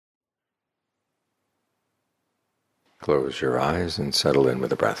Close your eyes and settle in with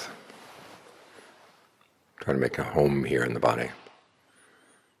the breath. Try to make a home here in the body.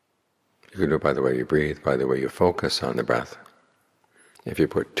 You can do it by the way you breathe, by the way you focus on the breath. If you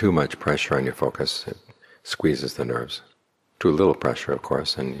put too much pressure on your focus, it squeezes the nerves. Too little pressure, of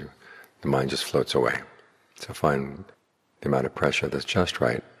course, and the mind just floats away. So find the amount of pressure that's just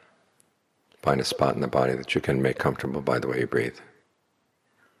right. Find a spot in the body that you can make comfortable by the way you breathe.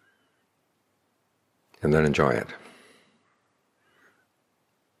 And then enjoy it.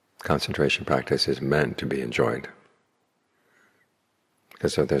 Concentration practice is meant to be enjoyed.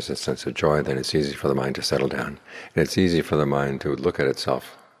 Because if there's a sense of joy, then it's easy for the mind to settle down. And it's easy for the mind to look at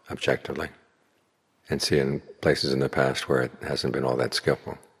itself objectively and see in places in the past where it hasn't been all that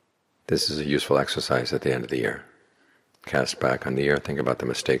skillful. This is a useful exercise at the end of the year. Cast back on the year, think about the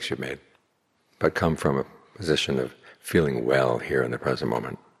mistakes you've made, but come from a position of feeling well here in the present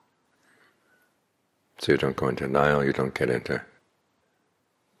moment. So you don't go into denial, you don't get into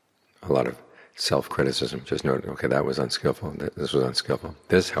a lot of self-criticism. Just note, okay, that was unskillful, this was unskillful.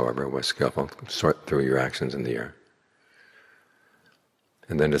 This, however, was skillful. Sort through your actions in the year.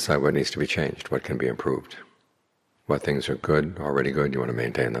 And then decide what needs to be changed, what can be improved. What things are good, already good, you want to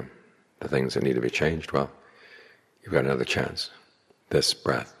maintain them. The things that need to be changed, well, you've got another chance. This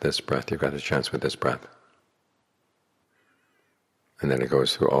breath, you've got a chance with this breath. And then it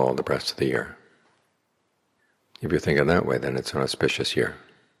goes through all the breaths of the year. If you're thinking that way, then it's an auspicious year.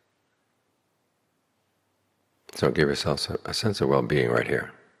 So give yourself a sense of well-being right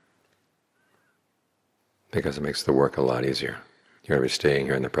here, because it makes the work a lot easier. You're going to be staying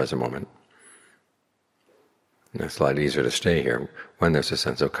here in the present moment. And it's a lot easier to stay here when there's a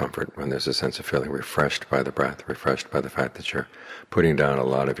sense of comfort, when there's a sense of feeling refreshed by the breath, refreshed by the fact that you're putting down a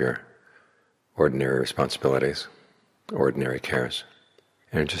lot of your ordinary responsibilities, ordinary cares,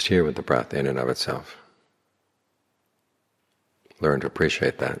 and just here with the breath in and of itself. Learn to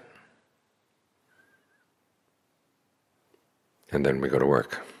appreciate that. And then we go to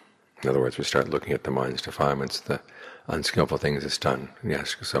work. In other words, we start looking at the mind's defilements, the unskillful things it's done, and you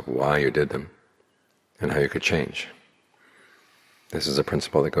ask yourself why you did them and how you could change. This is a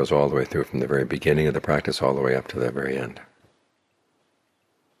principle that goes all the way through from the very beginning of the practice all the way up to the very end.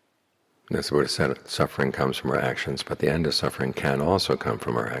 And as the Buddha said, suffering comes from our actions, but the end of suffering can also come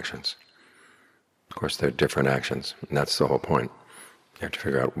from our actions. Of course, they're different actions, and that's the whole point. You have to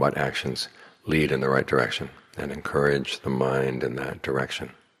figure out what actions lead in the right direction and encourage the mind in that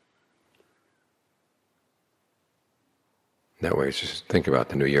direction. That way, you just think about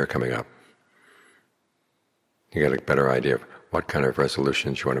the new year coming up. You get a better idea of what kind of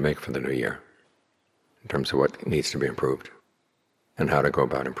resolutions you want to make for the new year, in terms of what needs to be improved, and how to go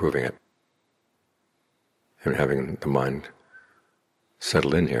about improving it. And having the mind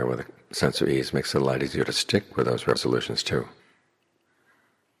settle in here with a sense of ease makes it a lot easier to stick with those resolutions too.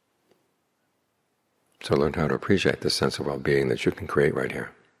 So learn how to appreciate this sense of well-being that you can create right here.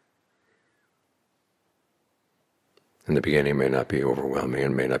 In the beginning it may not be overwhelming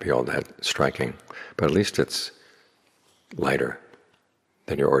and may not be all that striking, but at least it's lighter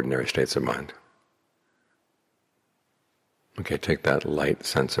than your ordinary states of mind. Okay, take that light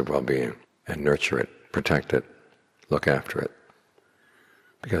sense of well-being and nurture it, protect it, look after it,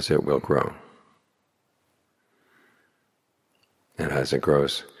 because it will grow. And as it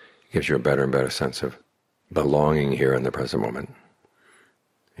grows, it gives you a better and better sense of belonging here in the present moment.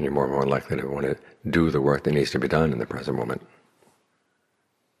 And you're more and more likely to want to do the work that needs to be done in the present moment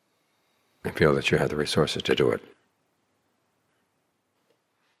and feel that you have the resources to do it.